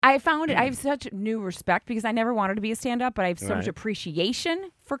I found it. I have such new respect because I never wanted to be a stand-up, but I have so much Right.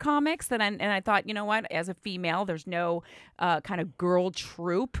 appreciation for comics that I thought, you know what? As a female, there's no kind of girl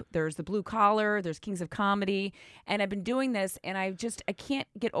troupe. There's the Blue Collar. There's Kings of Comedy, and I've been doing this, and I can't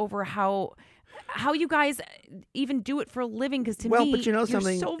get over how you guys even do it for a living. Because to me, but you know you're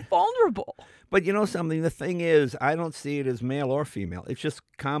something? so vulnerable. But you know something? The thing is, I don't see it as male or female. It's just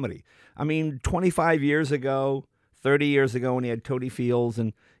comedy. I mean, 25 years ago, 30 years ago, when he had Toady Fields,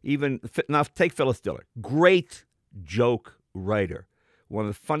 and even now take Phyllis Diller, great joke writer, one of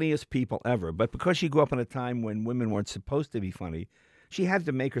the funniest people ever. But because she grew up in a time when women weren't supposed to be funny, she had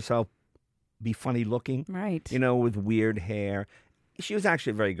to make herself be funny looking, Right. you know, with weird hair. She was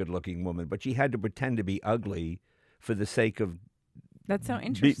actually a very good looking woman, but she had to pretend to be ugly for the sake of That's so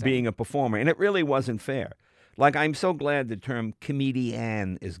interesting. being a performer, and it really wasn't fair. Like, I'm so glad the term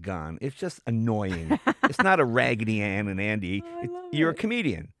comedian is gone. It's just annoying. It's not a Raggedy Ann and Andy. I love You're a it.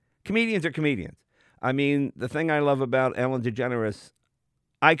 comedian. Comedians are comedians. I mean, the thing I love about Ellen DeGeneres,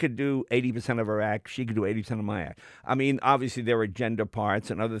 I could do 80% of her act. She could do 80% of my act. I mean, obviously there are gender parts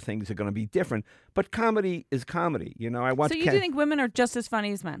and other things that are going to be different, but comedy is comedy. You know, I watch. So you do think women are just as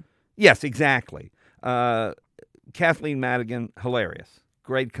funny as men? Yes, exactly. Kathleen Madigan, hilarious,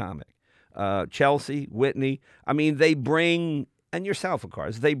 great comic. Chelsea, Whitney. I mean, they bring, and yourself, of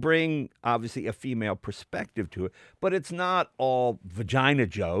course, they bring obviously a female perspective to it, but it's not all vagina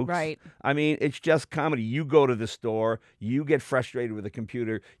jokes. Right. I mean, it's just comedy. You go to the store, you get frustrated with the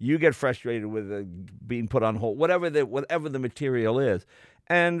computer, you get frustrated with being put on hold, whatever the material is.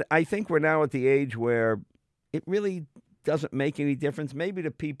 And I think we're now at the age where it really doesn't make any difference. Maybe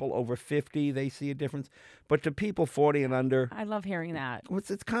to people over 50, they see a difference. But to people 40 and under, I love hearing that.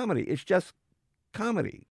 it's comedy. It's just comedy.